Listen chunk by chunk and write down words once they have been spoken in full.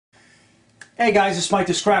Hey guys, it's Mike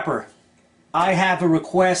the Scrapper. I have a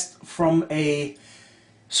request from a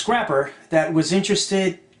scrapper that was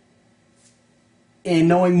interested in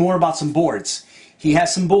knowing more about some boards. He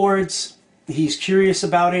has some boards, he's curious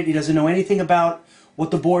about it, he doesn't know anything about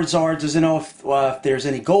what the boards are, doesn't know if there's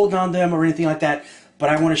any gold on them or anything like that, but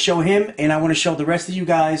I want to show him and I want to show the rest of you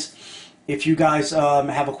guys if you guys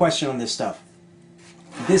have a question on this stuff.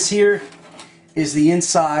 This here is the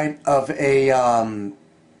inside of a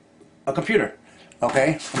computer.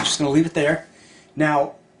 Okay, I'm just going to leave it there.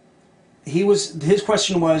 Now, his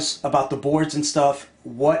question was about the boards and stuff.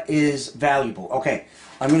 What is valuable? Okay,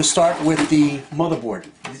 I'm going to start with the motherboard.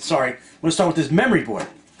 Sorry, I'm going to start with this memory board.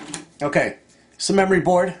 Okay, it's a memory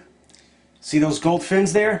board. See those gold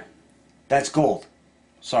fins there? That's gold.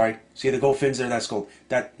 Sorry, see the gold fins there? That's gold.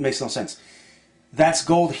 That makes no sense. That's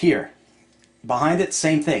gold here. Behind it,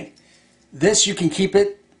 same thing. This, you can keep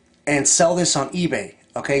it and sell this on eBay.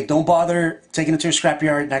 Okay, don't bother taking it to a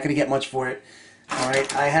scrapyard. Not going to get much for it.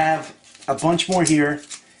 Alright, I have a bunch more here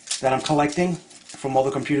that I'm collecting from all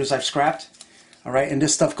the computers I've scrapped. Alright, and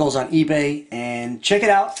this stuff goes on eBay. And check it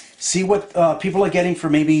out. See what people are getting for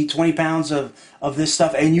maybe 20 pounds of this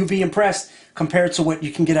stuff. And you'll be impressed compared to what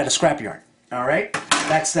you can get at a scrapyard. Alright,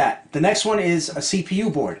 that's that. The next one is a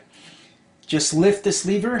CPU board. Just lift this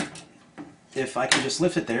lever. If I can just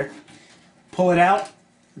lift it there. Pull it out.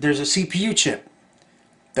 There's a CPU chip.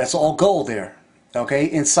 That's all gold there. Okay,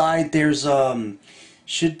 inside there's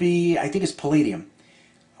should be, I think it's palladium.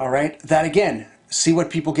 Alright, that again, see what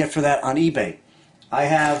people get for that on eBay. I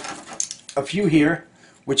have a few here,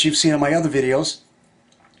 which you've seen in my other videos,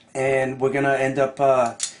 and we're gonna end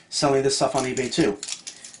up selling this stuff on eBay too.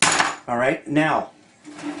 Alright, now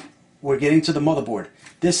we're getting to the motherboard.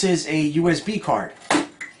 This is a USB card.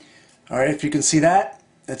 Alright, if you can see that,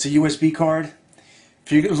 that's a USB card.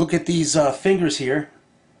 If you look at these fingers here,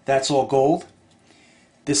 that's all gold.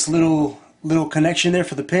 This little connection there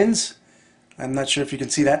for the pins, I'm not sure if you can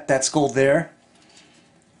see that, that's gold there.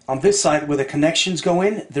 On this side where the connections go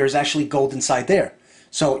in, there's actually gold inside there.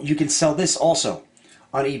 So you can sell this also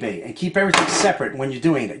on eBay and keep everything separate when you're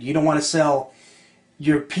doing it. You don't want to sell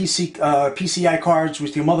your PCI cards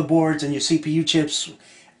with your motherboards and your CPU chips,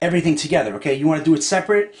 everything together, okay? You want to do it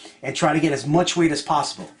separate and try to get as much weight as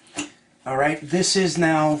possible. Alright, this is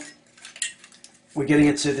now, we're getting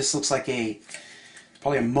into, this looks like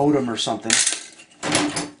probably a modem or something.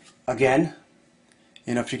 Again,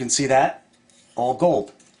 you know, if you can see that, all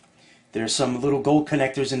gold. There's some little gold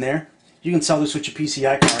connectors in there. You can sell this with your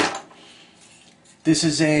PCI card. This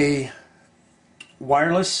is a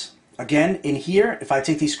wireless. Again, in here, if I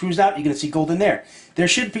take these screws out, you're going to see gold in there. There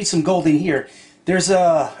should be some gold in here. There's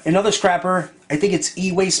another scrapper, I think it's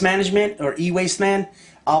E-Waste Management or E-Waste Man.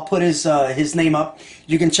 I'll put his name up.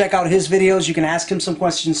 You can check out his videos. You can ask him some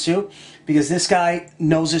questions too, because this guy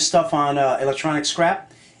knows his stuff on electronic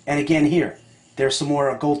scrap. And again here, there's some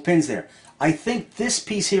more gold pins there. I think this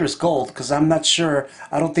piece here is gold, because I'm not sure.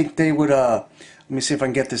 I don't think they would, let me see if I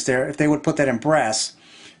can get this there, if they would put that in brass.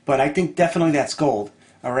 But I think definitely that's gold.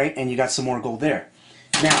 Alright, and you got some more gold there.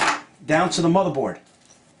 Now, down to the motherboard.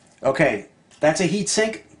 Okay, that's a heat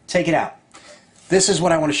sink. Take it out. This is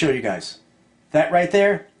what I want to show you guys. That right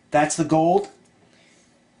there, that's the gold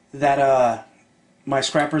that my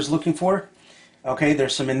scrapper is looking for. Okay,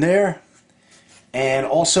 there's some in there. And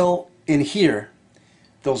also in here,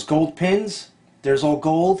 those gold pins, there's all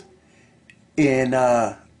gold in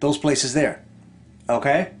those places there.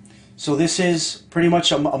 Okay, so this is pretty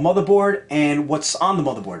much a motherboard and what's on the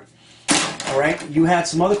motherboard. Alright, you had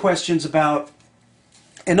some other questions about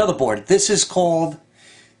another board. This is called,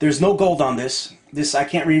 there's no gold on this. This, I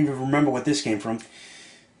can't even remember what this came from.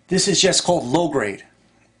 This is just called low grade.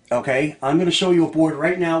 Okay, I'm going to show you a board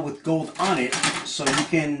right now with gold on it so you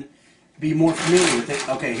can be more familiar with it.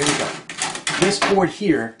 Okay, here we go. This board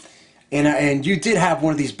here, and you did have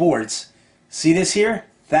one of these boards. See this here?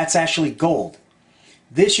 That's actually gold.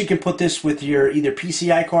 This, you can put this with your either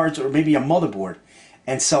PCI cards or maybe a motherboard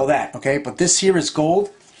and sell that. Okay, but this here is gold.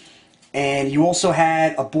 And you also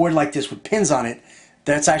had a board like this with pins on it.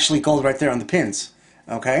 That's actually gold right there on the pins.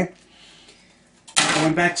 Okay?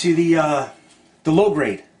 Going back to the low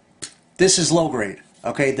grade. This is low grade.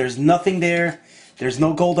 Okay? There's nothing there. There's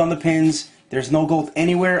no gold on the pins. There's no gold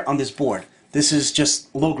anywhere on this board. This is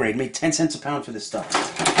just low grade. Made 10 cents a pound for this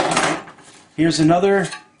stuff. Okay? Here's another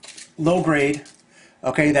low grade.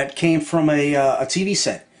 Okay, that came from a TV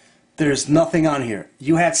set. There's nothing on here.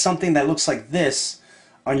 You had something that looks like this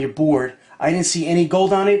on your board. I didn't see any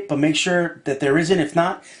gold on it, but make sure that there isn't. If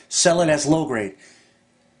not, sell it as low grade.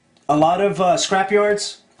 A lot of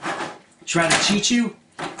scrapyards try to cheat you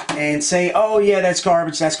and say, oh yeah, that's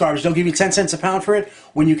garbage, that's garbage. They'll give you 10 cents a pound for it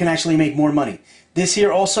when you can actually make more money. This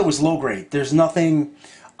here also is low grade. There's nothing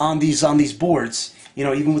on these boards, you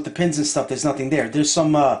know, even with the pins and stuff, there's nothing there. There's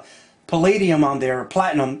some palladium on there, or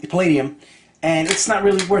palladium, and it's not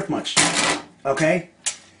really worth much. Okay?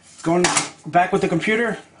 Going back with the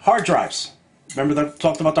computer, hard drives. Remember that I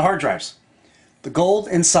talked about the hard drives. The gold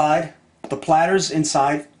inside, the platters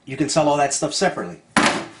inside, you can sell all that stuff separately.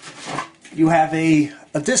 You have a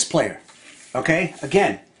disc player, okay?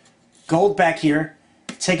 Again, gold back here.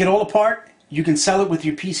 Take it all apart. You can sell it with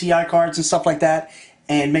your PCI cards and stuff like that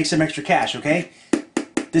and make some extra cash, okay?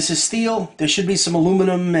 This is steel. There should be some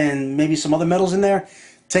aluminum and maybe some other metals in there.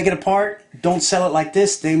 Take it apart. Don't sell it like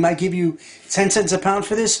this. They might give you 10 cents a pound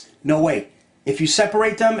for this. No way. If you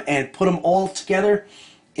separate them and put them all together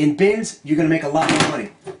in bins, you're going to make a lot more money.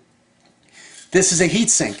 This is a heat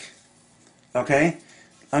sink, okay?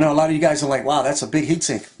 I know a lot of you guys are like, wow, that's a big heat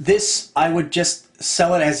sink. This, I would just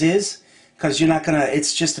sell it as is, because you're not gonna,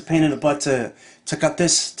 it's just a pain in the butt to cut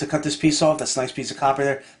this piece off. That's a nice piece of copper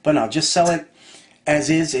there. But no, just sell it as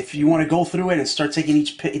is. If you want to go through it and start taking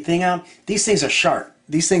each thing out, these things are sharp.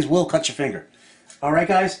 These things will cut your finger. Alright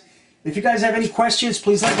guys, if you guys have any questions,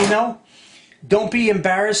 please let me know. Don't be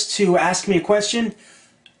embarrassed to ask me a question.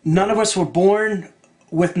 None of us were born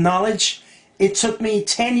with knowledge. It took me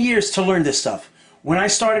 10 years to learn this stuff. When I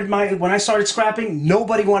started scrapping,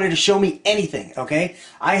 nobody wanted to show me anything, okay?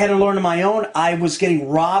 I had to learn on my own. I was getting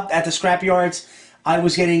robbed at the scrap yards. I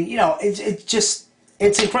was getting, you know, it's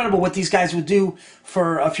incredible what these guys would do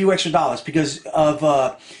for a few extra dollars because of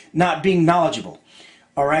not being knowledgeable.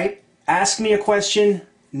 All right? Ask me a question.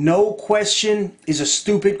 No question is a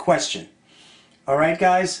stupid question. All right,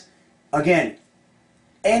 guys? Again,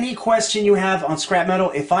 any question you have on scrap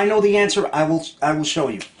metal, if I know the answer, I will show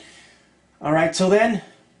you. All right, till then,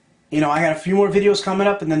 you know, I got a few more videos coming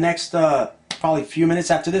up in the next probably few minutes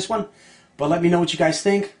after this one. But let me know what you guys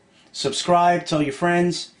think. Subscribe, tell your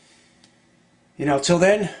friends. You know, till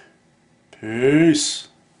then, peace.